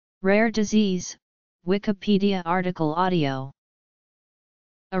Rare disease, Wikipedia article audio.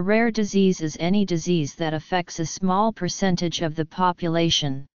 A rare disease is any disease that affects a small percentage of the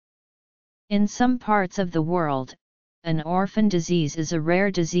population. In some parts of the world, an orphan disease is a rare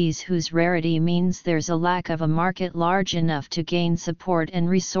disease whose rarity means there's a lack of a market large enough to gain support and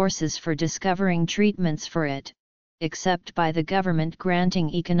resources for discovering treatments for it, except by the government granting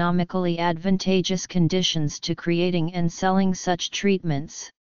economically advantageous conditions to creating and selling such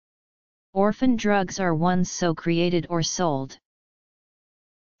treatments. Orphan drugs are ones so created or sold.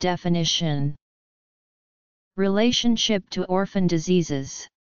 Definition: relationship to orphan diseases.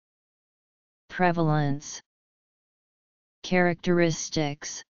 Prevalence.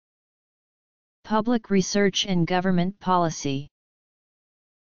 Characteristics. Public research and government policy.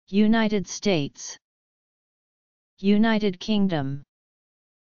 United States. United Kingdom.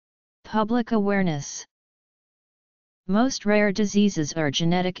 Public awareness. Most rare diseases are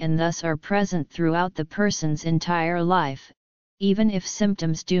genetic and thus are present throughout the person's entire life, even if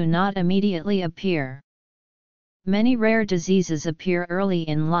symptoms do not immediately appear. Many rare diseases appear early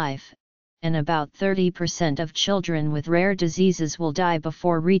in life, and about 30% of children with rare diseases will die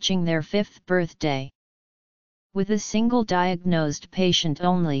before reaching their 5th birthday. With a single diagnosed patient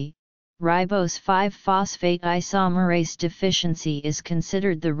only, ribose 5-phosphate isomerase deficiency is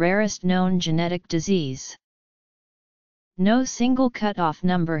considered the rarest known genetic disease. No single cutoff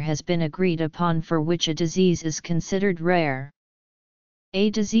number has been agreed upon for which a disease is considered rare.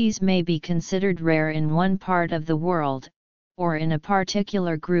 A disease may be considered rare in one part of the world, or in a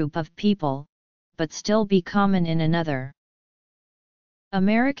particular group of people, but still be common in another.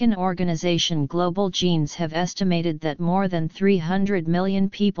 American organization Global Genes have estimated that more than 300 million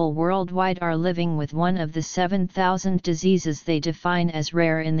people worldwide are living with one of the 7,000 diseases they define as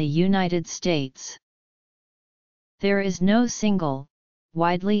rare in the United States. There is no single,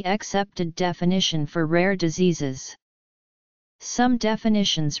 widely accepted definition for rare diseases. Some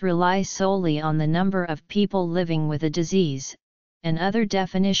definitions rely solely on the number of people living with a disease, and other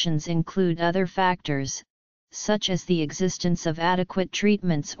definitions include other factors, such as the existence of adequate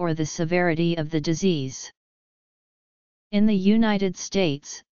treatments or the severity of the disease. In the United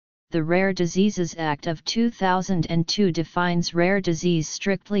States, the Rare Diseases Act of 2002 defines rare disease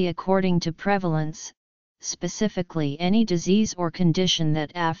strictly according to prevalence, specifically any disease or condition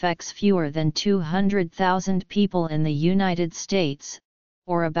that affects fewer than 200,000 people in the United States,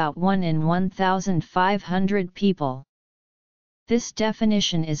 or about 1 in 1,500 people. This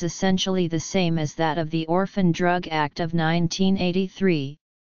definition is essentially the same as that of the Orphan Drug Act of 1983,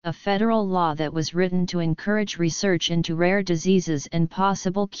 a federal law that was written to encourage research into rare diseases and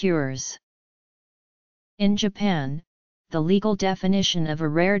possible cures. In Japan, the legal definition of a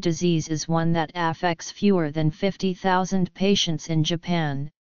rare disease is one that affects fewer than 50,000 patients in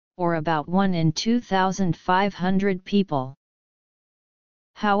Japan, or about 1 in 2,500 people.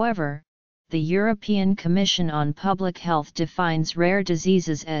 However, the European Commission on Public Health defines rare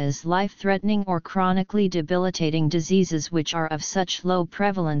diseases as life-threatening or chronically debilitating diseases which are of such low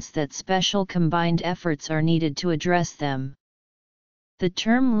prevalence that special combined efforts are needed to address them. The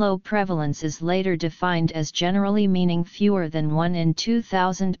term low prevalence is later defined as generally meaning fewer than 1 in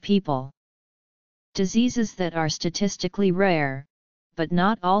 2,000 people. Diseases that are statistically rare, but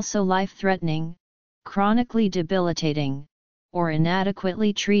not also life-threatening, chronically debilitating, or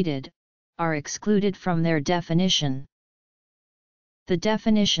inadequately treated, are excluded from their definition. The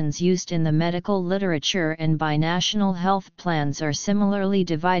definitions used in the medical literature and by national health plans are similarly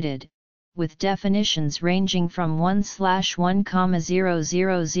divided, with definitions ranging from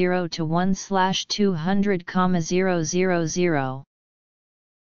 1/1,000 to 1/200,000.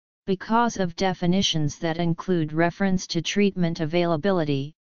 Because of definitions that include reference to treatment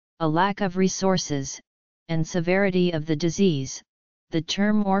availability, a lack of resources, and severity of the disease, the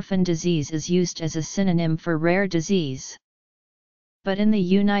term orphan disease is used as a synonym for rare disease. But in the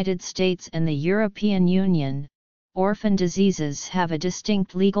United States and the European Union, orphan diseases have a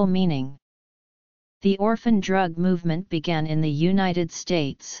distinct legal meaning. The orphan drug movement began in the United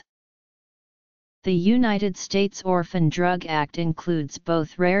States. The United States Orphan Drug Act includes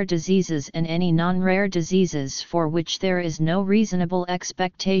both rare diseases and any non-rare diseases for which there is no reasonable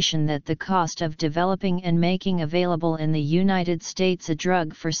expectation that the cost of developing and making available in the United States a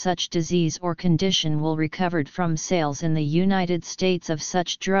drug for such disease or condition will be recovered from sales in the United States of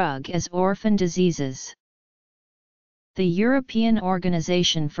such drug as orphan diseases. The European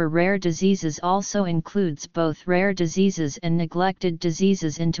Organization for Rare Diseases also includes both rare diseases and neglected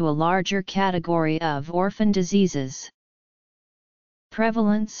diseases into a larger category of orphan diseases.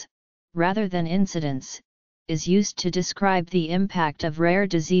 Prevalence, rather than incidence, is used to describe the impact of rare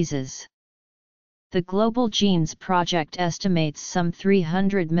diseases. The Global Genes Project estimates some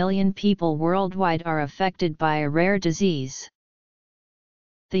 300 million people worldwide are affected by a rare disease.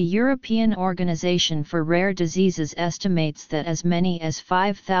 The European Organization for Rare Diseases estimates that as many as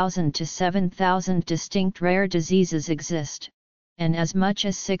 5,000 to 7,000 distinct rare diseases exist, and as much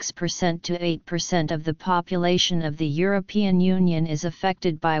as 6% to 8% of the population of the European Union is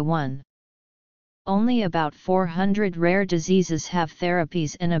affected by one. Only about 400 rare diseases have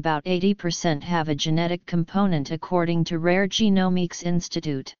therapies and about 80% have a genetic component according to Rare Genomics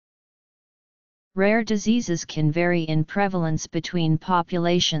Institute. Rare diseases can vary in prevalence between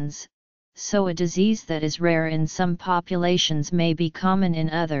populations, so a disease that is rare in some populations may be common in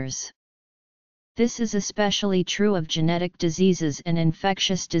others. This is especially true of genetic diseases and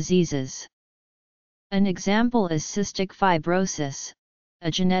infectious diseases. An example is cystic fibrosis,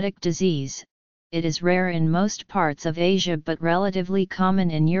 a genetic disease. It is rare in most parts of Asia but relatively common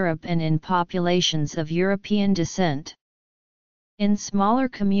in Europe and in populations of European descent. In smaller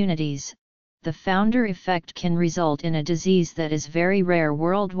communities, the founder effect can result in a disease that is very rare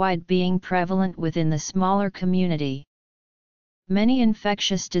worldwide being prevalent within the smaller community. Many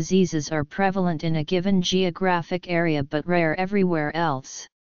infectious diseases are prevalent in a given geographic area but rare everywhere else.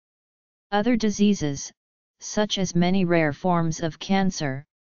 Other diseases, such as many rare forms of cancer,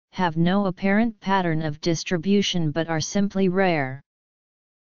 have no apparent pattern of distribution but are simply rare.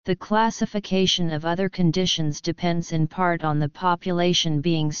 The classification of other conditions depends in part on the population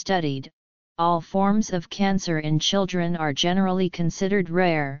being studied. All forms of cancer in children are generally considered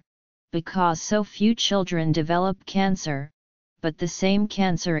rare, because so few children develop cancer, but the same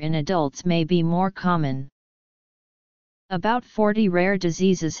cancer in adults may be more common. About 40 rare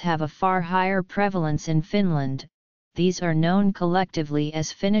diseases have a far higher prevalence in Finland. These are known collectively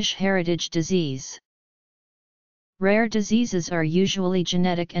as Finnish heritage disease. Rare diseases are usually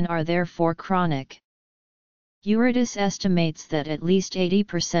genetic and are therefore chronic. Eurydice estimates that at least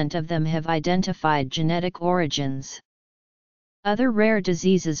 80% of them have identified genetic origins. Other rare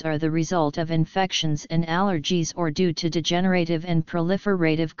diseases are the result of infections and allergies or due to degenerative and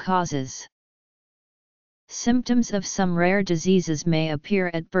proliferative causes. Symptoms of some rare diseases may appear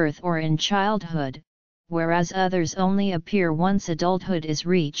at birth or in childhood, whereas others only appear once adulthood is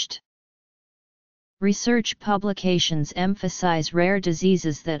reached. Research publications emphasize rare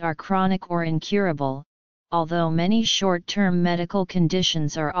diseases that are chronic or incurable, although many short-term medical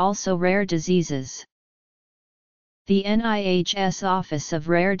conditions are also rare diseases. The NIH's Office of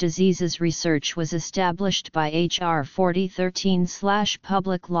Rare Diseases Research was established by H.R.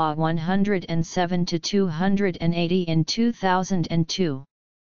 4013/Public Law 107-280 in 2002.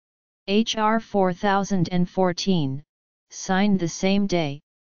 H.R. 4014, signed the same day,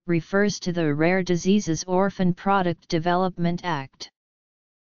 refers to the Rare Diseases Orphan Product Development Act.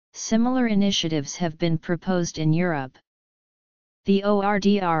 Similar initiatives have been proposed in Europe. The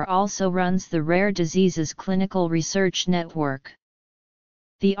ORDR also runs the Rare Diseases Clinical Research Network.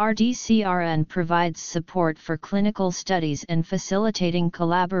 The RDCRN provides support for clinical studies and facilitating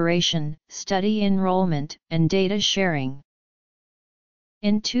collaboration, study enrollment, and data sharing.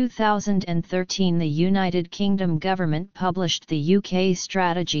 In 2013, the United Kingdom government published the UK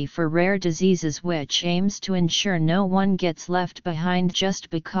Strategy for Rare Diseases, which aims to ensure no one gets left behind just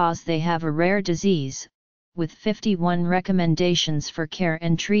because they have a rare disease, with 51 recommendations for care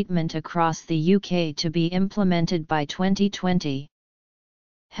and treatment across the UK to be implemented by 2020.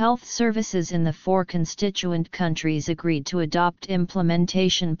 Health services in the 4 constituent countries agreed to adopt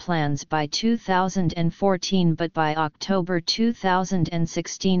implementation plans by 2014, but by October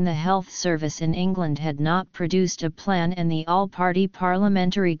 2016 the Health Service in England had not produced a plan, and the All-Party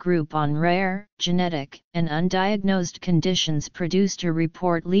Parliamentary Group on Rare, Genetic, and Undiagnosed Conditions produced a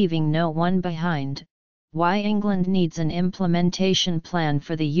report leaving no one behind. Why England Needs an Implementation Plan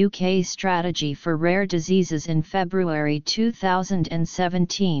for the UK Strategy for Rare Diseases in February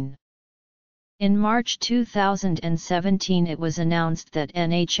 2017. In March 2017 it was announced that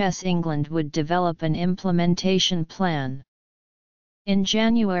NHS England would develop an implementation plan. In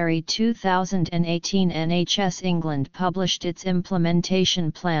January 2018 NHS England published its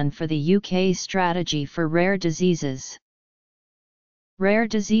implementation plan for the UK Strategy for Rare Diseases. Rare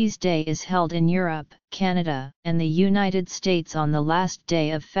Disease Day is held in Europe, Canada, and the United States on the last day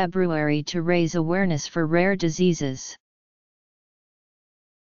of February to raise awareness for rare diseases.